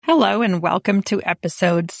Hello and welcome to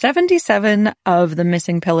episode 77 of the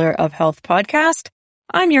Missing Pillar of Health podcast.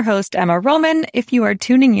 I'm your host, Emma Roman. If you are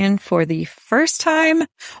tuning in for the first time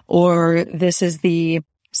or this is the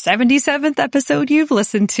 77th episode you've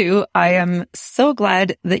listened to, I am so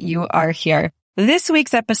glad that you are here. This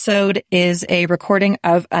week's episode is a recording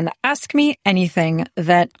of an Ask Me Anything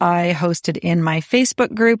that I hosted in my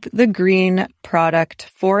Facebook group, the Green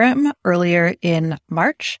Product Forum, earlier in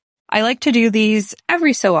March. I like to do these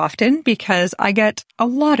every so often because I get a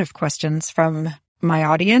lot of questions from my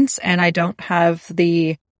audience and I don't have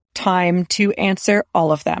the time to answer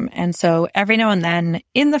all of them. And so every now and then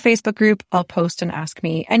in the Facebook group, I'll post an Ask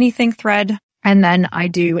Me Anything thread. And then I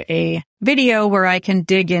do a video where I can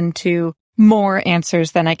dig into more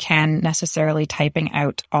answers than I can necessarily typing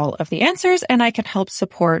out all of the answers, and I can help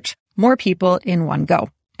support more people in one go.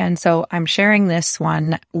 And so I'm sharing this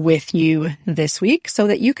one with you this week so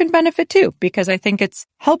that you can benefit too, because I think it's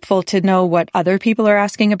helpful to know what other people are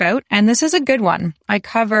asking about. And this is a good one. I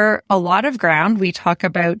cover a lot of ground. We talk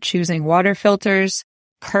about choosing water filters,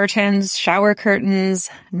 curtains, shower curtains,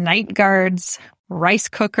 night guards, rice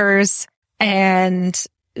cookers. And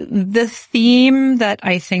the theme that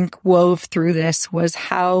I think wove through this was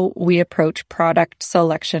how we approach product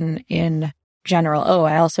selection in general. Oh,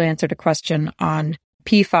 I also answered a question on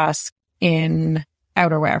PFAS in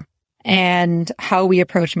outerwear and how we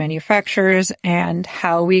approach manufacturers and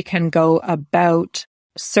how we can go about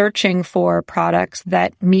searching for products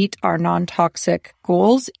that meet our non-toxic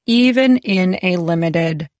goals, even in a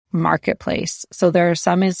limited marketplace. So there are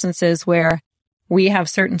some instances where we have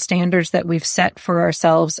certain standards that we've set for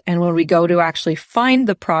ourselves. And when we go to actually find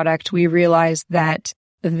the product, we realize that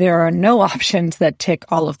there are no options that tick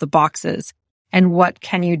all of the boxes. And what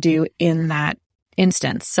can you do in that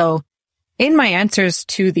instance? So in my answers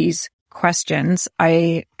to these questions,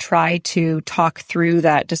 I try to talk through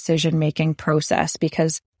that decision-making process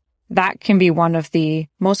because that can be one of the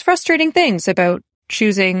most frustrating things about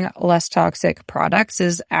choosing less toxic products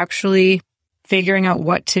is actually figuring out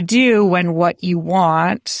what to do when what you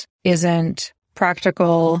want isn't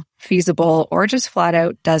practical, feasible, or just flat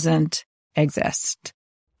out doesn't exist.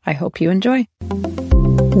 I hope you enjoy.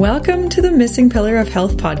 Welcome to the Missing Pillar of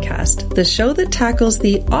Health podcast, the show that tackles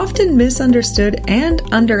the often misunderstood and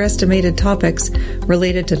underestimated topics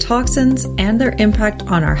related to toxins and their impact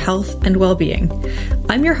on our health and well-being.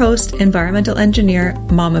 I'm your host, environmental engineer,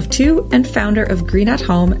 mom of two, and founder of Green at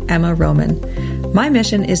Home, Emma Roman. My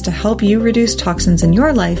mission is to help you reduce toxins in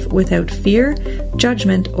your life without fear,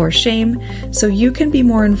 judgment, or shame, so you can be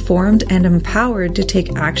more informed and empowered to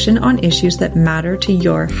take action on issues that matter to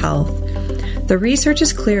your health. The research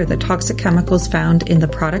is clear that toxic chemicals found in the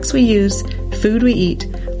products we use, food we eat,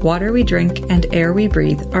 water we drink, and air we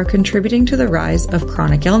breathe are contributing to the rise of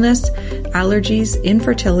chronic illness, allergies,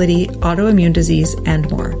 infertility, autoimmune disease, and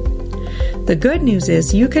more. The good news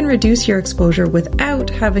is you can reduce your exposure without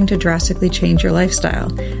having to drastically change your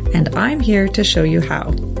lifestyle, and I'm here to show you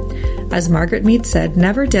how. As Margaret Mead said,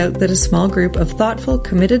 never doubt that a small group of thoughtful,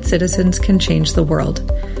 committed citizens can change the world.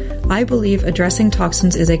 I believe addressing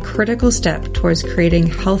toxins is a critical step towards creating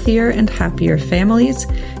healthier and happier families,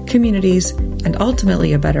 communities, and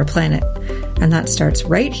ultimately a better planet. And that starts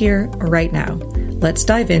right here, right now. Let's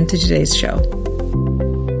dive into today's show.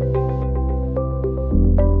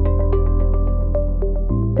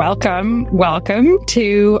 Welcome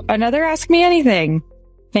to another Ask Me Anything.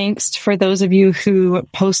 Thanks for those of you who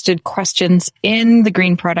posted questions in the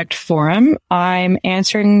Green Product Forum. I'm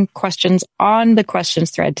answering questions on the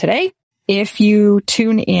questions thread today. If you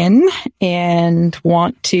tune in and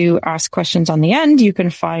want to ask questions on the end, you can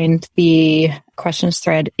find the questions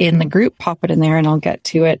thread in the group, pop it in there, and I'll get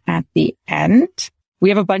to it at the end. We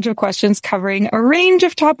have a bunch of questions covering a range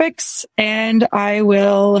of topics, and I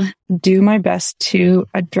will do my best to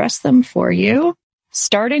address them for you.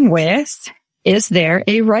 Starting with, is there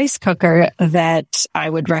a rice cooker that I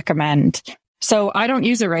would recommend? So I don't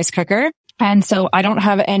use a rice cooker, and so I don't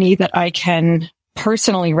have any that I can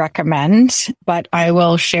personally recommend, but I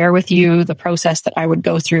will share with you the process that I would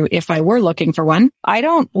go through if I were looking for one. I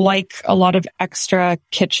don't like a lot of extra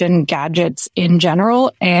kitchen gadgets in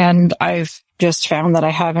general, and I've just found that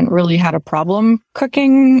I haven't really had a problem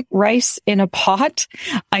cooking rice in a pot.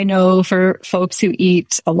 I know for folks who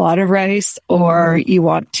eat a lot of rice or you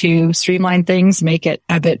want to streamline things, make it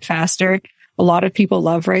a bit faster, a lot of people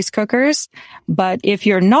love rice cookers. But if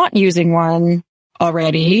you're not using one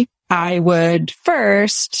already, I would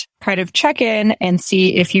first kind of check in and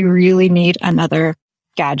see if you really need another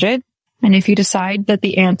gadget. And if you decide that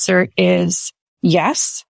the answer is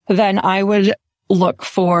yes, then I would look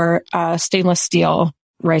for a stainless steel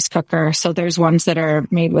rice cooker. So there's ones that are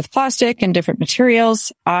made with plastic and different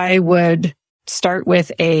materials. I would start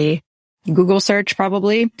with a Google search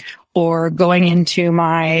probably, or going into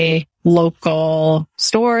my local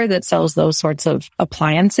store that sells those sorts of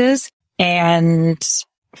appliances and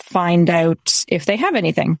find out if they have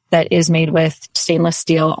anything that is made with stainless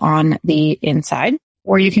steel on the inside.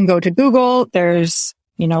 Or you can go to Google. There's,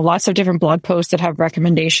 lots of different blog posts that have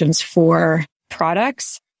recommendations for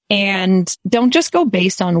products. And don't just go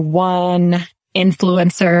based on one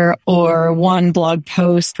influencer or one blog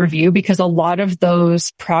post review, because a lot of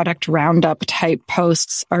those product roundup type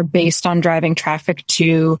posts are based on driving traffic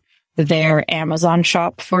to their Amazon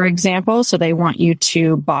shop, for example. So they want you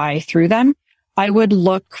to buy through them. I would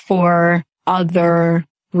look for other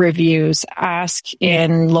reviews, ask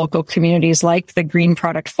in local communities like the Green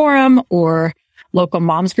Product Forum or local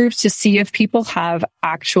moms groups to see if people have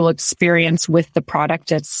actual experience with the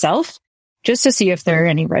product itself, just to see if there are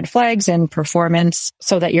any red flags in performance,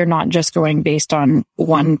 so that you're not just going based on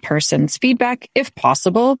one person's feedback. If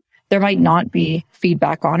possible, there might not be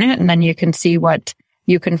feedback on it, and then you can see what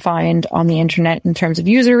you can find on the internet in terms of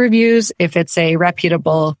user reviews, if it's a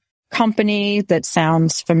reputable company that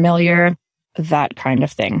sounds familiar, that kind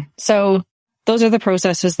of thing. So those are the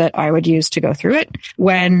processes that I would use to go through it.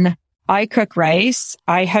 When I cook rice,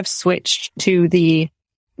 I have switched to the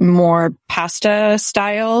more pasta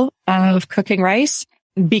style of cooking rice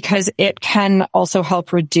because it can also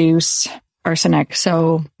help reduce arsenic.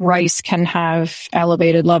 So rice can have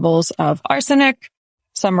elevated levels of arsenic.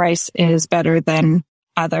 Some rice is better than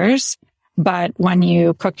others, but when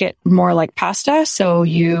you cook it more like pasta, so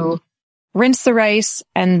you rinse the rice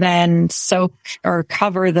and then soak or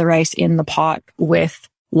cover the rice in the pot with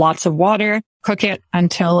lots of water, cook it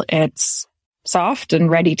until it's soft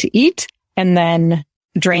and ready to eat, and then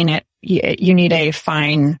drain it. You need a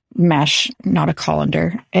fine mesh, not a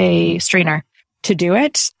colander, a strainer to do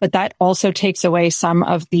it. But that also takes away some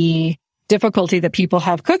of the difficulty that people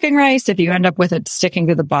have cooking rice. If you end up with it sticking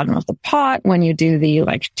to the bottom of the pot when you do the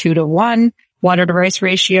 2-to-1 water to rice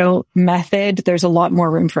ratio method, there's a lot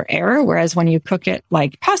more room for error. Whereas when you cook it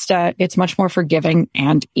like pasta, it's much more forgiving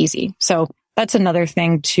and easy. So that's another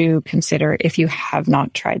thing to consider if you have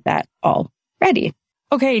not tried that already.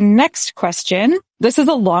 Okay, next question. This is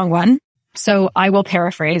a long one, so I will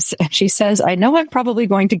paraphrase. She says, I know I'm probably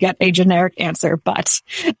going to get a generic answer, but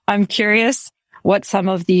I'm curious what some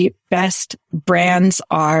of the best brands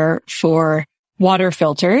are for water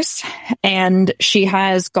filters. And she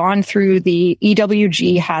has gone through the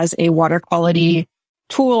EWG has a water quality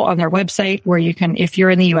tool on their website where you can, if you're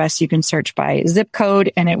in the US, you can search by zip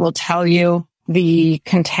code and it will tell you the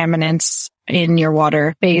contaminants in your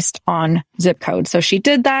water based on zip code. So she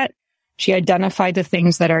did that. She identified the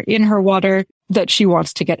things that are in her water that she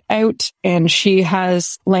wants to get out. And she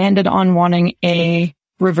has landed on wanting a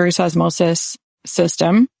reverse osmosis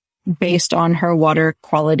system based on her water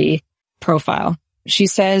quality profile. She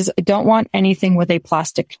says, I don't want anything with a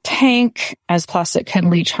plastic tank, as plastic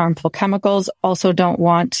can leach harmful chemicals. Also don't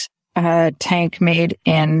want a tank made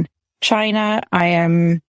in China. I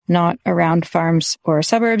am not around farms or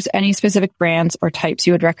suburbs. Any specific brands or types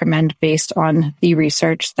you would recommend based on the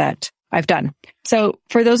research that I've done? So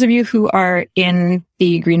for those of you who are in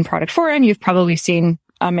the Green Product Forum, you've probably seen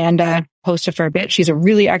Amanda post a fair bit. She's a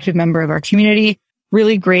really active member of our community,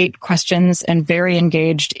 really great questions and very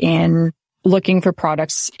engaged in looking for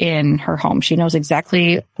products in her home. She knows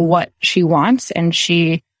exactly what she wants and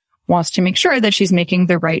she wants to make sure that she's making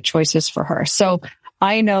the right choices for her. So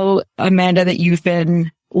I know, Amanda, that you've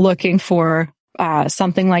been looking for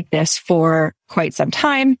something like this for quite some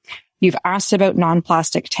time. You've asked about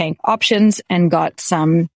non-plastic tank options and got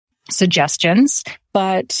some suggestions,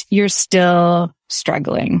 but you're still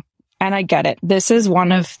struggling. And I get it. This is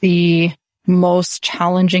one of the most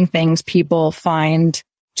challenging things people find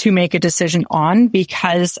to make a decision on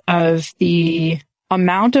because of the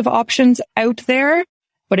amount of options out there.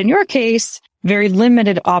 But in your case, very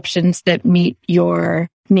limited options that meet your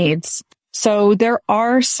needs. So there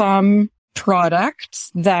are some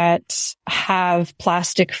products that have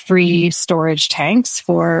plastic-free storage tanks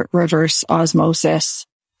for reverse osmosis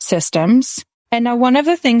systems. And now one of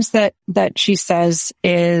the things that she says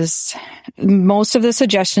is most of the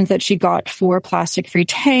suggestions that she got for plastic-free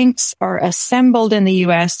tanks are assembled in the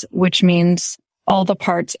US, which means all the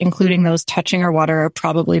parts, including those touching our water, are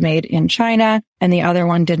probably made in China. And the other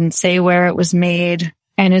one didn't say where it was made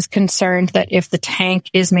and is concerned that if the tank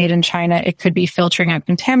is made in China, it could be filtering out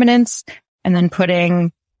contaminants and then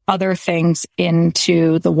putting other things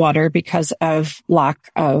into the water because of lack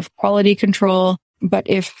of quality control. But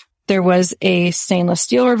if there was a stainless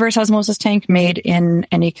steel reverse osmosis tank made in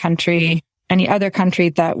any other country,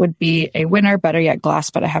 that would be a winner. Better yet, glass,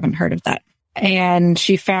 but I haven't heard of that. And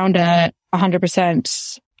she found a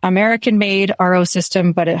 100% American-made RO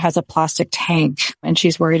system, but it has a plastic tank, and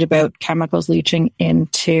she's worried about chemicals leaching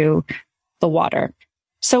into the water.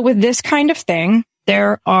 So with this kind of thing,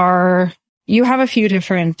 you have a few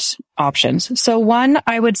different options. So one,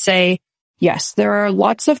 I would say, yes, there are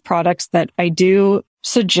lots of products that I do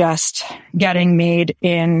suggest getting made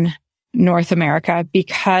in North America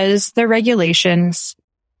because the regulations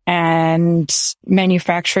and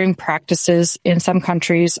manufacturing practices in some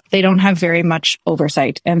countries, they don't have very much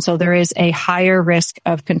oversight. And so there is a higher risk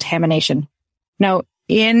of contamination. Now,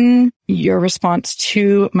 in your response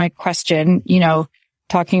to my question,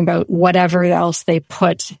 talking about whatever else they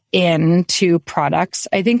put into products,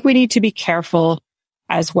 I think we need to be careful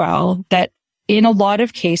as well that in a lot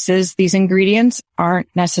of cases, these ingredients aren't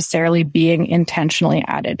necessarily being intentionally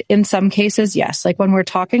added. In some cases, yes. Like when we're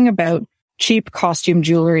talking about cheap costume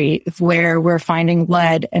jewelry where we're finding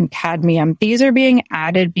lead and cadmium, these are being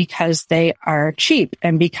added because they are cheap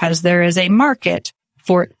and because there is a market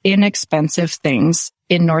for inexpensive things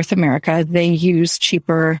in North America. They use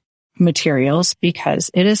cheaper materials because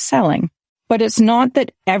it is selling. But it's not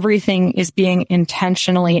that everything is being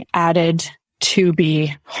intentionally added to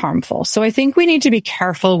be harmful. So I think we need to be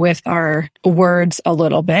careful with our words a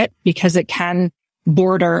little bit because it can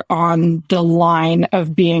border on the line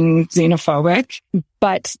of being xenophobic,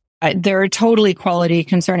 but there are totally quality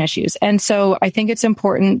concern issues. And so I think it's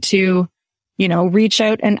important to, reach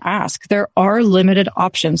out and ask. There are limited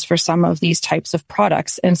options for some of these types of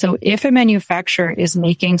products. And so if a manufacturer is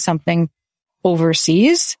making something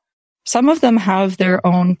overseas, some of them have their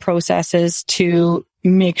own processes to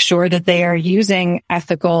make sure that they are using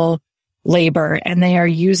ethical labor and they are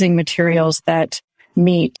using materials that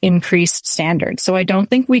meet increased standards. So I don't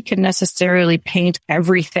think we can necessarily paint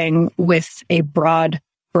everything with a broad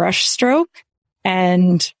brush stroke,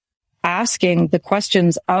 and asking the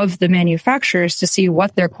questions of the manufacturers to see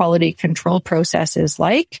what their quality control process is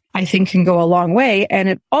like, I think can go a long way. And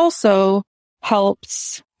it also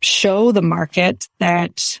helps show the market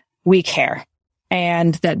that we care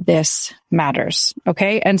and that this matters.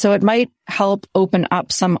 Okay. And so it might help open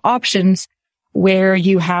up some options where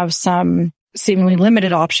you have some seemingly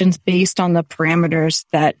limited options based on the parameters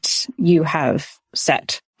that you have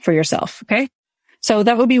set for yourself. Okay. So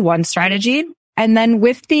that would be one strategy. And then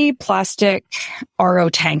with the plastic RO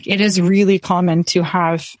tank, it is really common to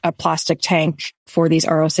have a plastic tank for these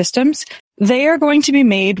RO systems. They are going to be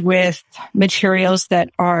made with materials that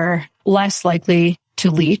are less likely to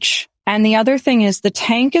leach. And the other thing is the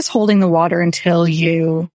tank is holding the water until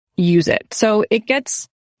you use it. So it gets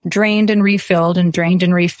drained and refilled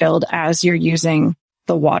as you're using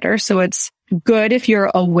the water. So it's good if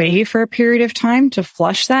you're away for a period of time to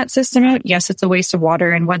flush that system out. Yes, it's a waste of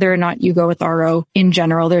water, and whether or not you go with RO in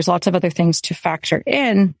general, there's lots of other things to factor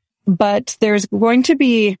in, but there's going to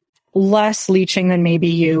be less leaching than maybe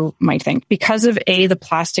you might think because of the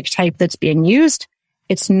plastic type that's being used.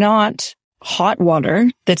 It's not hot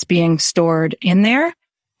water that's being stored in there,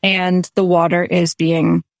 and the water is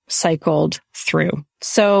being cycled through.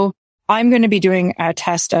 So I'm going to be doing a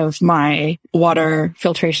test of my water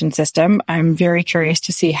filtration system. I'm very curious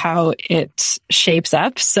to see how it shapes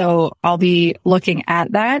up. So I'll be looking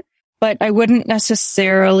at that, but I wouldn't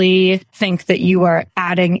necessarily think that you are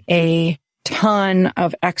adding a ton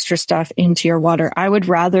of extra stuff into your water. I would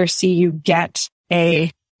rather see you get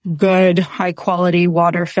a good, high quality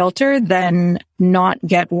water filter than not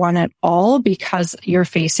get one at all because you're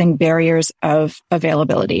facing barriers of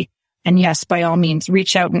availability. And yes, by all means,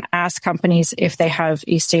 reach out and ask companies if they have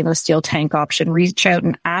a stainless steel tank option. Reach out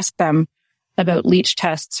and ask them about leach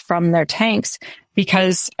tests from their tanks,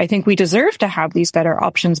 because I think we deserve to have these better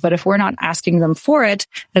options. But if we're not asking them for it,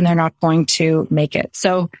 then they're not going to make it.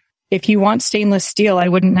 So if you want stainless steel, I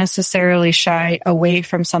wouldn't necessarily shy away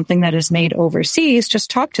from something that is made overseas. Just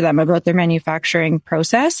talk to them about their manufacturing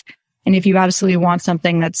process. And if you absolutely want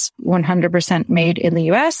something that's 100% made in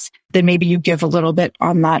the US, then maybe you give a little bit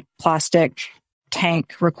on that plastic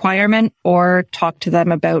tank requirement, or talk to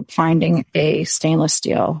them about finding a stainless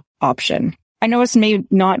steel option. I know this may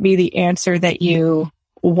not be the answer that you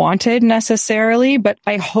wanted necessarily, but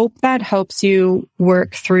I hope that helps you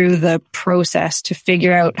work through the process to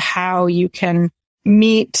figure out how you can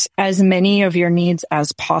meet as many of your needs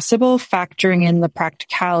as possible, factoring in the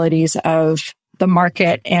practicalities of the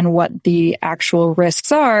market and what the actual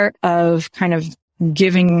risks are of kind of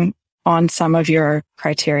giving on some of your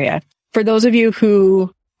criteria. For those of you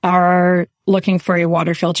who are looking for a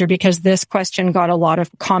water filter, because this question got a lot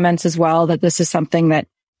of comments as well, that this is something that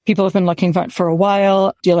people have been looking for a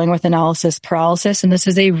while, dealing with analysis paralysis. And this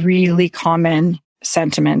is a really common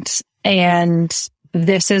sentiment. And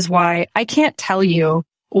this is why I can't tell you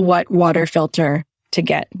what water filter to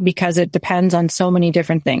get, because it depends on so many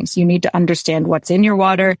different things. You need to understand what's in your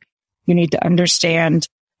water. You need to understand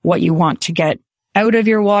what you want to get out of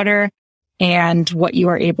your water and what you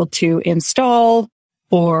are able to install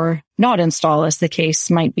or not install, as the case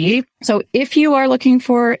might be. So if you are looking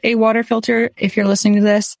for a water filter, if you're listening to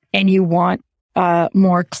this and you want a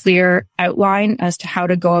more clear outline as to how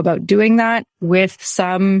to go about doing that, with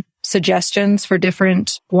some suggestions for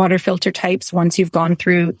different water filter types once you've gone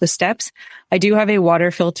through the steps, I do have a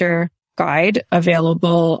water filter guide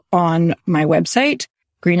available on my website,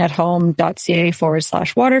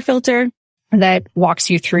 greenathome.ca/water filter, that walks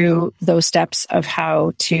you through those steps of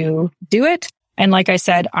how to do it. And like I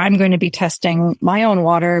said, I'm going to be testing my own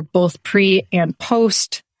water, both pre and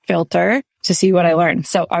post filter, to see what I learned.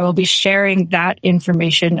 So I will be sharing that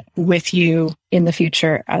information with you in the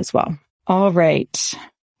future as well. All right.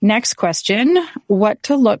 Next question, what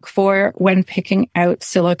to look for when picking out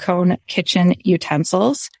silicone kitchen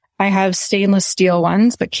utensils. I have stainless steel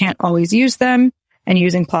ones, but can't always use them, and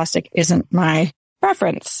using plastic isn't my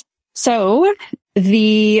preference. So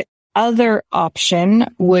the other option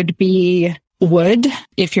would be wood.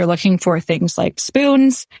 If you're looking for things like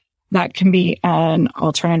spoons, that can be an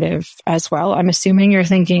alternative as well. I'm assuming you're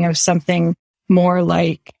thinking of something more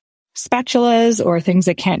like spatulas or things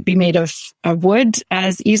that can't be made of wood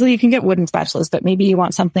as easily. You can get wooden spatulas, but maybe you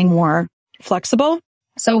want something more flexible.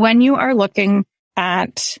 So when you are looking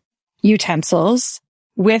at utensils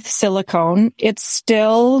with silicone, it's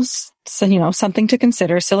still, something to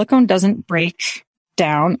consider. Silicone doesn't break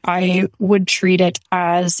down. I would treat it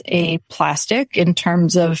as a plastic in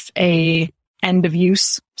terms of a end of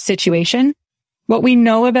use situation. What we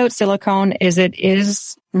know about silicone is it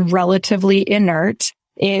is relatively inert.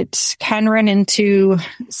 It can run into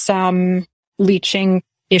some leaching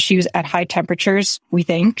issues at high temperatures, we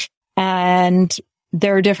think. And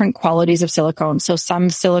there are different qualities of silicone. So some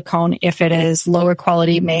silicone, if it is lower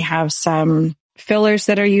quality, may have some fillers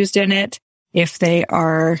that are used in it. If they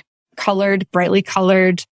are colored, brightly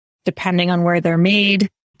colored, depending on where they're made,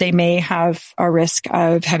 they may have a risk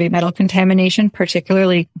of heavy metal contamination,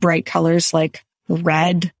 particularly bright colors like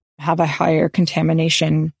red have a higher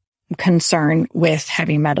contamination concern with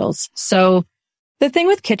heavy metals. So the thing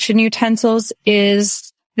with kitchen utensils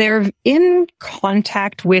is they're in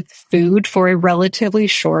contact with food for a relatively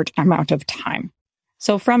short amount of time.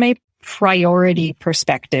 So from a priority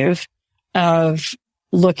perspective of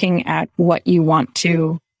looking at what you want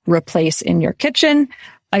to replace in your kitchen,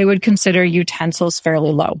 I would consider utensils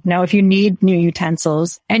fairly low. Now, if you need new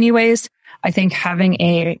utensils anyways, I think having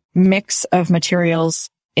a mix of materials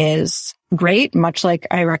is great, much like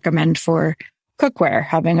I recommend for cookware,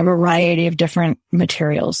 having a variety of different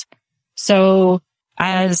materials. So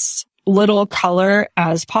as little color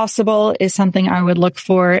as possible is something I would look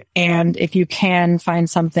for. And if you can find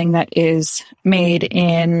something that is made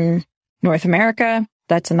in North America,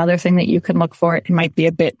 that's another thing that you can look for. It might be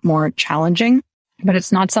a bit more challenging, but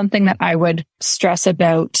it's not something that I would stress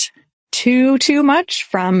about too much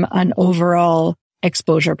from an overall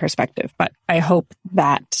exposure perspective. But I hope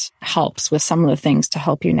that helps with some of the things to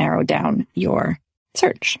help you narrow down your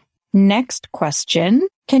search. Next question.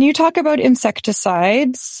 Can you talk about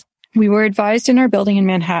insecticides? We were advised in our building in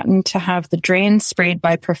Manhattan to have the drains sprayed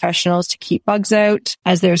by professionals to keep bugs out.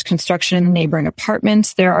 As there's construction in the neighboring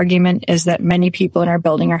apartments, their argument is that many people in our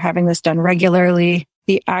building are having this done regularly.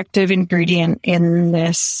 The active ingredient in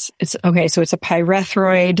this, so it's a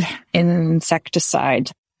pyrethroid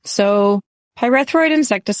insecticide. So pyrethroid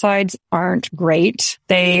insecticides aren't great.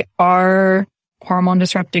 They are hormone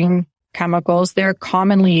disrupting chemicals. They're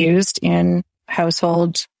commonly used in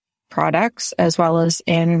household products as well as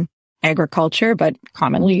in agriculture, but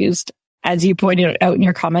commonly used, as you pointed out in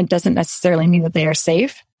your comment, doesn't necessarily mean that they are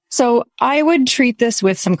safe. So I would treat this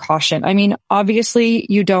with some caution. I mean, obviously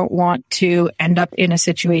you don't want to end up in a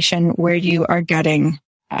situation where you are getting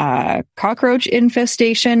cockroach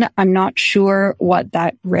infestation. I'm not sure what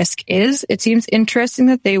that risk is. It seems interesting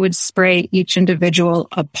that they would spray each individual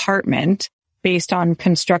apartment based on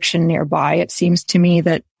construction nearby. It seems to me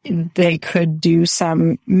that they could do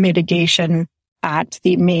some mitigation at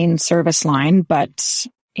the main service line, but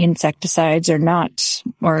insecticides are not,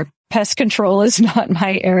 or pest control is not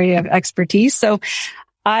my area of expertise. So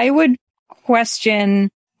I would question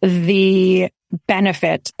the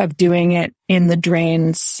benefit of doing it in the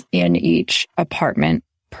drains in each apartment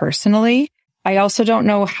personally. I also don't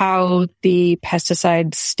know how the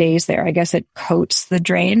pesticide stays there. I guess it coats the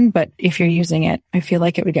drain, but if you're using it, I feel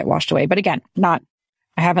like it would get washed away. But again, I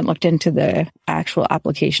haven't looked into the actual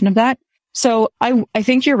application of that. So I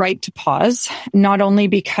think you're right to pause, not only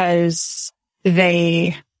because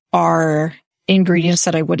they are ingredients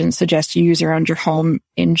that I wouldn't suggest you use around your home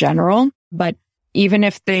in general, but even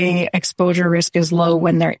if the exposure risk is low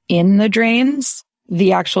when they're in the drains,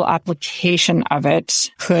 the actual application of it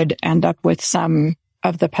could end up with some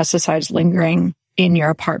of the pesticides lingering in your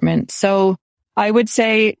apartment. So I would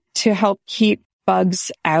say to help keep bugs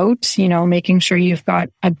out, making sure you've got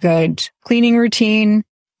a good cleaning routine,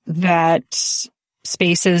 that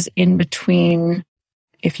spaces in between,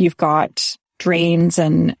 if you've got drains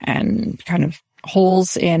and kind of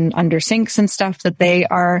holes in under sinks and stuff, that they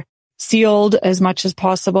are sealed as much as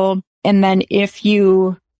possible. And then if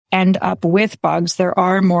you end up with bugs, there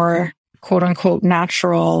are more quote unquote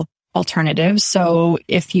natural alternatives. So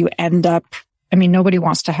if you end up, nobody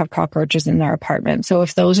wants to have cockroaches in their apartment. So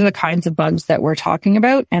if those are the kinds of bugs that we're talking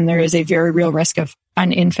about, and there is a very real risk of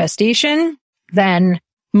an infestation, then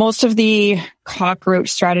most of the cockroach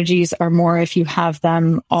strategies are more if you have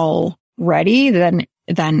them already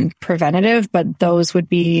than preventative, but those would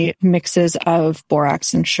be mixes of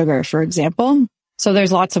borax and sugar, for example. So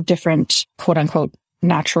there's lots of different quote unquote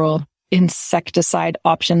natural insecticide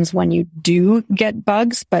options when you do get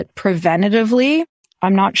bugs, but preventatively,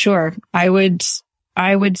 I'm not sure. I would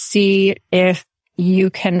see if you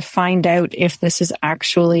can find out if this is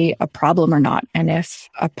actually a problem or not, and if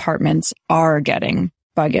apartments are getting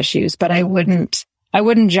bug issues, but I wouldn't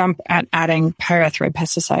jump at adding pyrethroid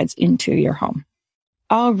pesticides into your home.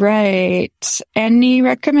 All right. Any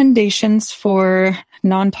recommendations for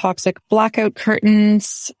non-toxic blackout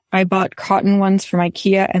curtains? I bought cotton ones from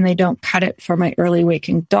IKEA and they don't cut it for my early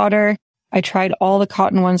waking daughter. I tried all the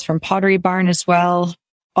cotton ones from Pottery Barn as well.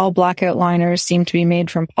 All blackout liners seem to be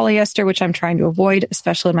made from polyester, which I'm trying to avoid,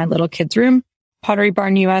 especially in my little kid's room. Pottery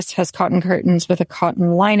Barn US has cotton curtains with a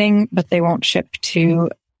cotton lining, but they won't ship to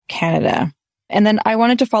Canada. And then I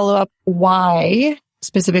wanted to follow up why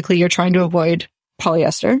specifically you're trying to avoid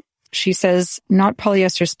polyester. She says, not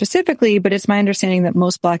polyester specifically, but it's my understanding that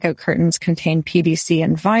most blackout curtains contain PVC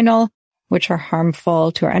and vinyl, which are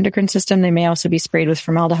harmful to our endocrine system. They may also be sprayed with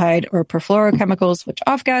formaldehyde or perfluorochemicals, which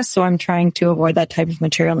off-gas. So I'm trying to avoid that type of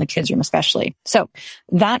material in the kids' room especially. So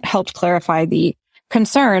that helped clarify the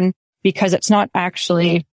concern, because it's not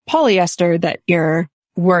actually polyester that you're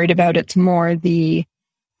worried about. It's more the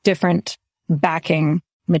different backing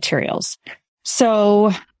materials.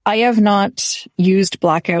 So I have not used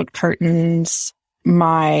blackout curtains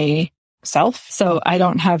myself, so I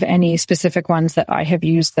don't have any specific ones that I have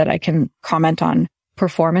used that I can comment on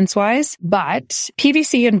performance-wise. But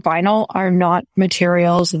PVC and vinyl are not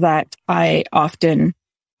materials that I often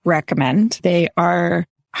recommend. They are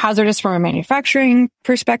hazardous from a manufacturing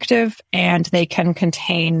perspective, and they can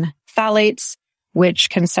contain phthalates, which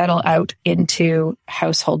can settle out into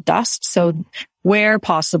household dust. So where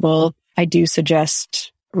possible, I do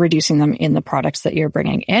suggest reducing them in the products that you're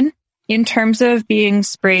bringing in. In terms of being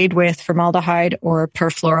sprayed with formaldehyde or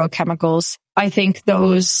perfluorochemicals, I think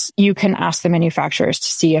those you can ask the manufacturers to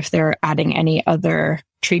see if they're adding any other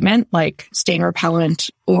treatment like stain repellent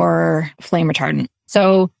or flame retardant.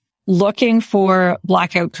 So looking for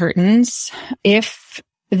blackout curtains, if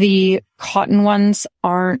the cotton ones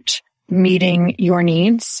aren't meeting your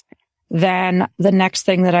needs, then the next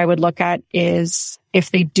thing that I would look at is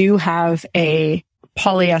if they do have a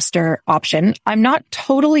polyester option. I'm not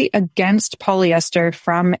totally against polyester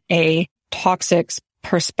from a toxics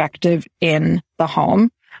perspective in the home.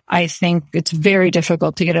 I think it's very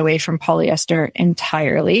difficult to get away from polyester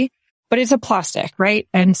entirely, but it's a plastic, right?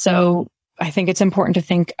 And so I think it's important to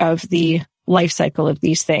think of the life cycle of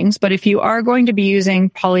these things. But if you are going to be using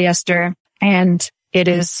polyester and it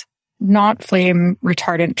is not flame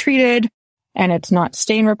retardant treated and it's not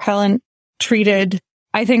stain repellent treated,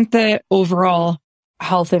 I think the overall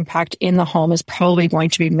health impact in the home is probably going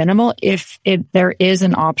to be minimal if there is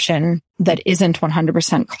an option that isn't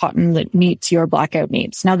 100% cotton that meets your blackout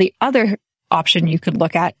needs. Now, the other option you could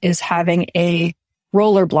look at is having a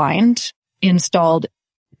roller blind installed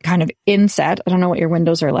kind of inset. I don't know what your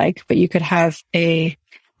windows are like, but you could have a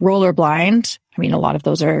roller blind. I mean, a lot of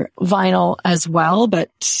those are vinyl as well,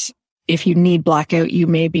 but if you need blackout, you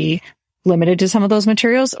may be limited to some of those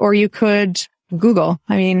materials, or you could Google.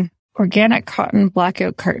 Organic cotton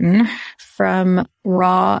blackout curtain from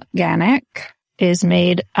Raw Organic is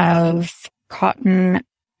made of cotton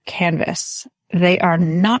canvas. They are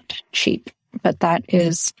not cheap, but that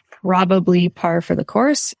is probably par for the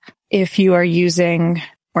course if you are using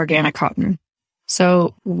organic cotton.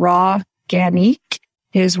 So Raw Organique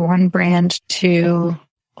is one brand to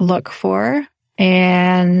look for.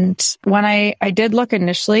 And when I did look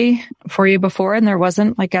initially for you before, and there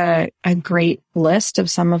wasn't like a great list of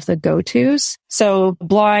some of the go-tos. So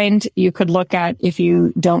blind, you could look at, if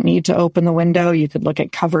you don't need to open the window, you could look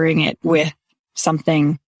at covering it with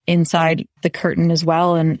something inside the curtain as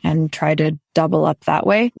well and try to double up that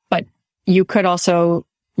way. But you could also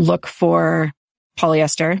look for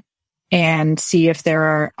polyester and see if there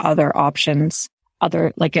are other options. I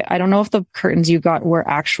don't know if the curtains you got were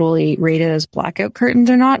actually rated as blackout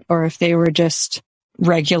curtains or not, or if they were just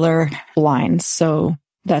regular blinds. So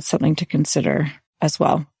that's something to consider as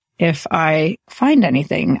well. If I find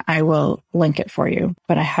anything, I will link it for you,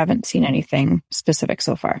 but I haven't seen anything specific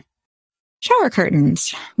so far. Shower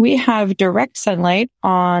curtains. We have direct sunlight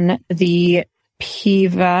on the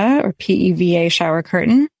PEVA or PEVA shower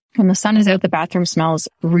curtain. When the sun is out, the bathroom smells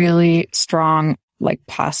really strong, like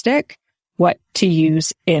plastic. What to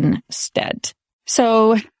use instead.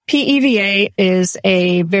 So PEVA is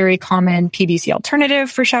a very common PVC alternative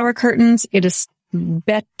for shower curtains. It is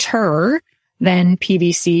better than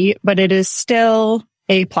PVC, but it is still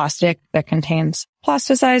a plastic that contains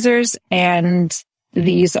plasticizers, and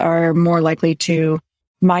these are more likely to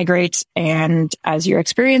migrate, and as you're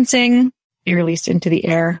experiencing, be released into the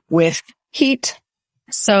air with heat.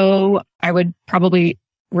 So I would probably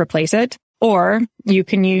replace it. Or you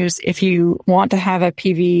can use, if you want to have a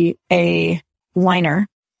PVA liner,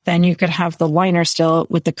 then you could have the liner still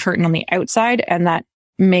with the curtain on the outside, and that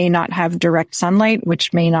may not have direct sunlight,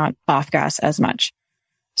 which may not off gas as much.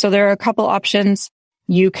 So there are a couple options.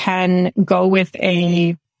 You can go with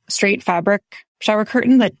a straight fabric shower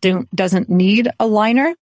curtain that doesn't need a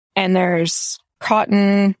liner. And there's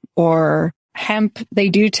cotton or hemp. They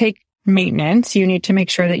do take maintenance. You need to make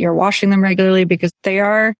sure that you're washing them regularly because they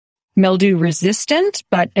are mildew resistant,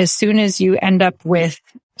 but as soon as you end up with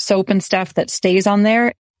soap and stuff that stays on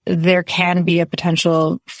there, there can be a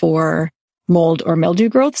potential for mold or mildew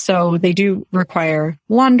growth. So they do require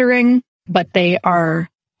laundering, but they are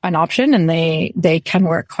an option and they can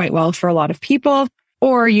work quite well for a lot of people.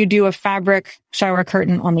 Or you do a fabric shower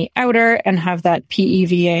curtain on the outer and have that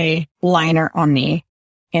PEVA liner on the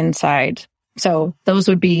inside. So those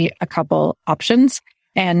would be a couple options.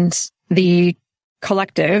 And the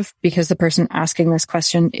collective, because the person asking this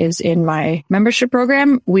question is in my membership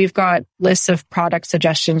program, we've got lists of product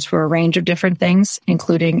suggestions for a range of different things,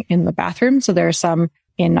 including in the bathroom. So there are some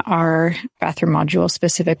in our bathroom module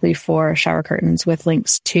specifically for shower curtains with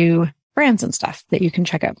links to brands and stuff that you can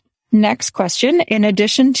check out. Next question. In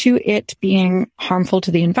addition to it being harmful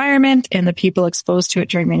to the environment and the people exposed to it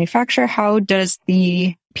during manufacture, how does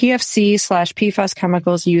the PFC/PFAS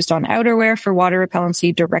chemicals used on outerwear for water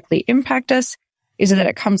repellency directly impact us? Is it that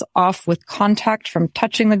it comes off with contact from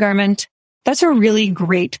touching the garment? That's a really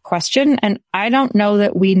great question. And I don't know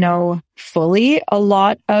that we know fully. A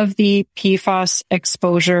lot of the PFAS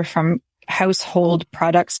exposure from household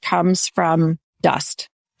products comes from dust.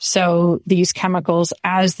 So these chemicals,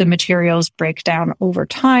 as the materials break down over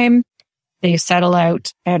time, they settle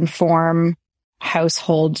out and form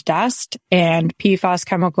household dust, and PFAS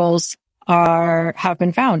chemicals have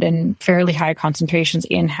been found in fairly high concentrations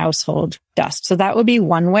in household dust. So that would be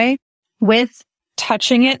one way. With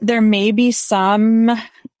touching it, there may be some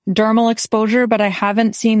dermal exposure, but I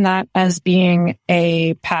haven't seen that as being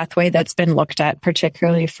a pathway that's been looked at,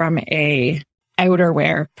 particularly from a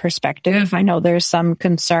outerwear perspective. I know there's some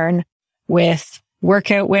concern with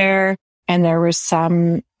workout wear, and there was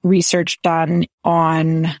some research done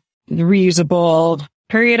on reusable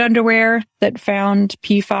period underwear that found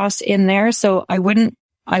PFAS in there. So I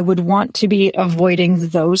would want to be avoiding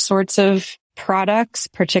those sorts of products,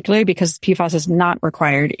 particularly because PFAS is not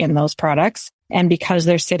required in those products. And because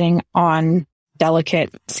they're sitting on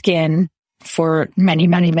delicate skin for many,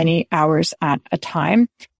 many, many hours at a time.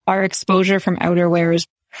 Our exposure from outerwear is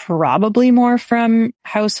probably more from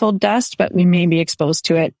household dust, but we may be exposed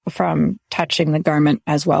to it from touching the garment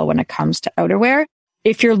as well when it comes to outerwear.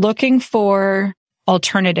 If you're looking for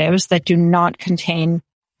alternatives that do not contain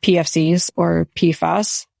PFCs or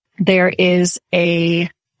PFAS, there is a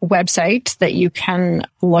website that you can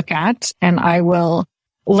look at, and I will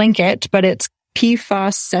link it, but it's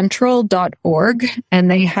pfascentral.org, and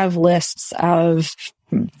they have lists of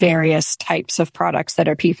various types of products that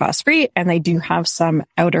are PFAS free, and they do have some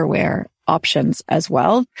outerwear options as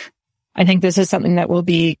well. I think this is something that will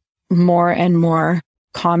be more and more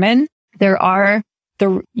common. There are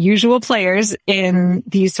the usual players in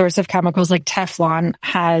these sorts of chemicals, like Teflon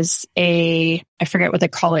has I forget what they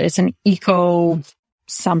call it. It's an eco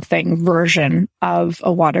something version of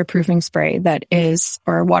a waterproofing spray that is,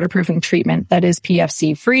 or a waterproofing treatment that is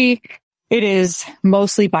PFC free. It is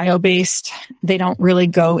mostly bio-based. They don't really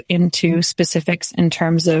go into specifics in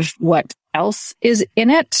terms of what else is in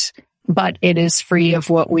it, but it is free of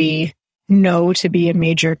what we know to be a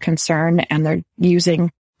major concern, and they're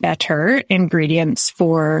using better ingredients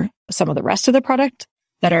for some of the rest of the product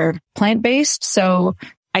that are plant-based. So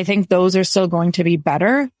I think those are still going to be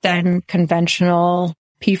better than conventional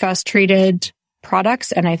PFAS-treated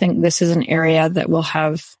products. And I think this is an area that will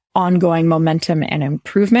have ongoing momentum and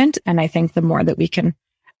improvement. And I think the more that we can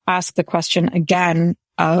ask the question again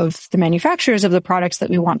of the manufacturers of the products that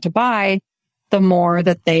we want to buy, the more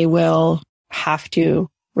that they will have to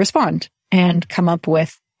respond and come up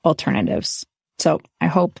with alternatives. So I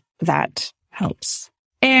hope that helps.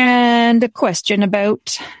 And a question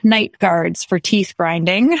about night guards for teeth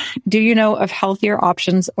grinding. Do you know of healthier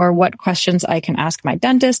options, or what questions I can ask my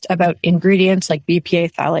dentist about ingredients like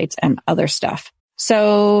BPA, phthalates, and other stuff?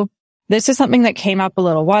 So this is something that came up a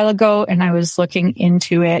little while ago, and I was looking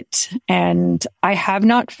into it, and I have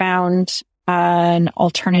not found an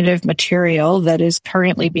alternative material that is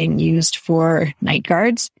currently being used for night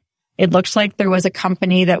guards. It looks like there was a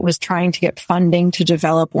company that was trying to get funding to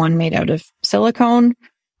develop one made out of silicone,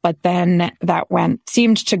 but then that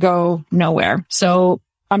seemed to go nowhere. So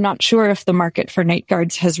I'm not sure if the market for night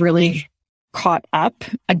guards has really caught up.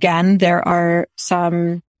 Again, there are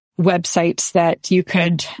some websites that you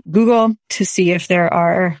could Google to see if there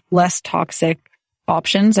are less toxic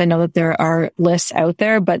options. I know that there are lists out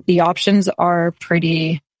there, but the options are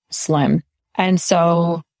pretty slim. And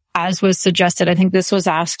so, as was suggested, I think this was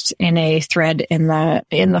asked in a thread in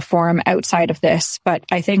the forum outside of this, but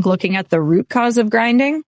I think looking at the root cause of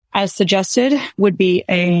grinding, as suggested, would be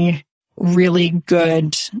a really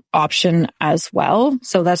good option as well.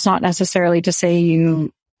 So that's not necessarily to say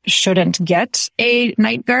you shouldn't get a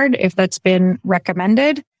night guard if that's been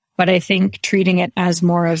recommended, but I think treating it as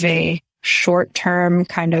more of a short-term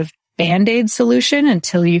kind of Band-Aid solution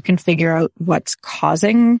until you can figure out what's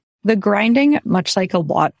causing the grinding, much like a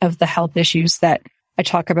lot of the health issues that I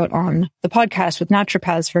talk about on the podcast with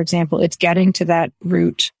naturopaths, for example, it's getting to that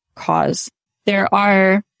root cause. There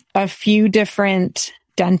are a few different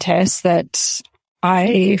dentists that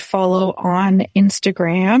I follow on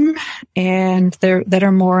Instagram and that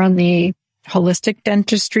are more on the holistic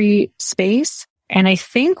dentistry space. And I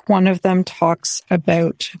think one of them talks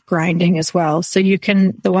about grinding as well. So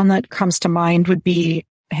the one that comes to mind would be,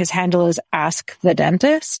 his handle is Ask the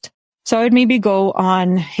Dentist. So I would maybe go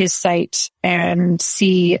on his site and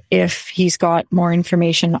see if he's got more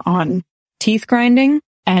information on teeth grinding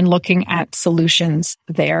and looking at solutions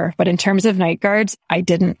there. But in terms of night guards, I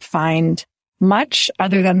didn't find much,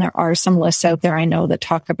 other than there are some lists out there I know that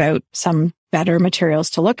talk about some better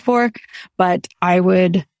materials to look for. But I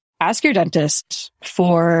would ask your dentist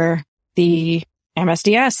for the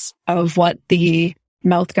MSDS of what the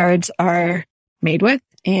mouth guards are made with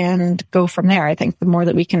and go from there. I think the more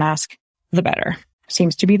that we can ask, the better.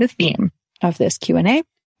 Seems to be the theme of this Q&A.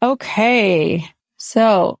 Okay,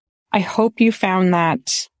 so I hope you found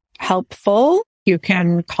that helpful. You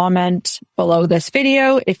can comment below this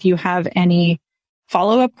video. If you have any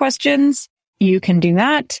follow-up questions, you can do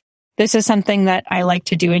that. This is something that I like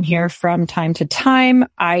to do in here from time to time.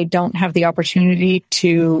 I don't have the opportunity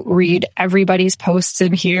to read everybody's posts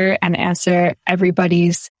in here and answer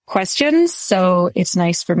everybody's questions. So it's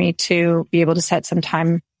nice for me to be able to set some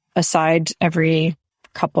time aside every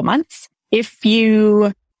couple months. If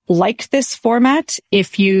you like this format,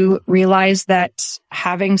 if you realize that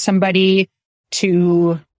having somebody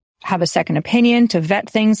to have a second opinion, to vet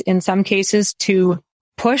things, in some cases to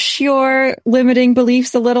push your limiting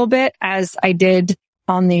beliefs a little bit, as I did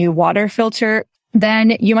on the water filter,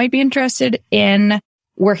 then you might be interested in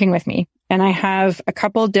working with me. And I have a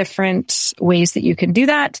couple different ways that you can do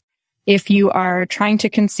that. If you are trying to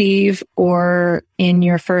conceive or in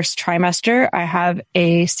your first trimester, I have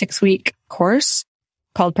a 6-week course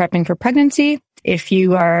called Prepping for Pregnancy. If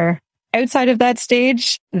you are outside of that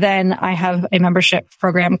stage, then I have a membership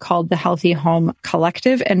program called the Healthy Home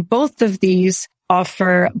Collective. And both of these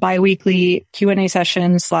offer bi-weekly Q&A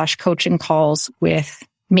sessions / coaching calls with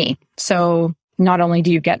me. So not only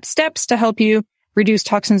do you get steps to help you reduce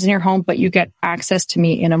toxins in your home, but you get access to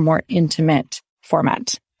me in a more intimate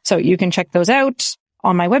format. So you can check those out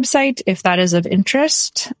on my website if that is of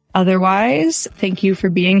interest. Otherwise, thank you for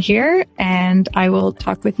being here, and I will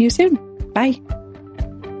talk with you soon. Bye.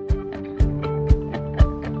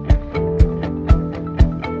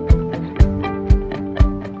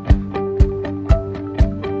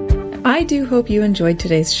 I do hope you enjoyed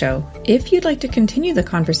today's show. If you'd like to continue the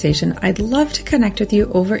conversation, I'd love to connect with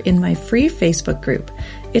you over in my free Facebook group.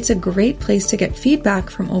 It's a great place to get feedback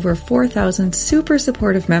from over 4,000 super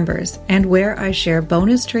supportive members and where I share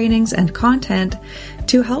bonus trainings and content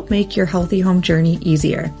to help make your healthy home journey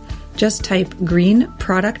easier. Just type Green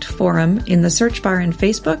Product Forum in the search bar in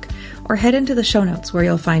Facebook or head into the show notes where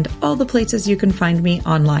you'll find all the places you can find me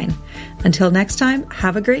online. Until next time,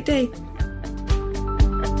 have a great day.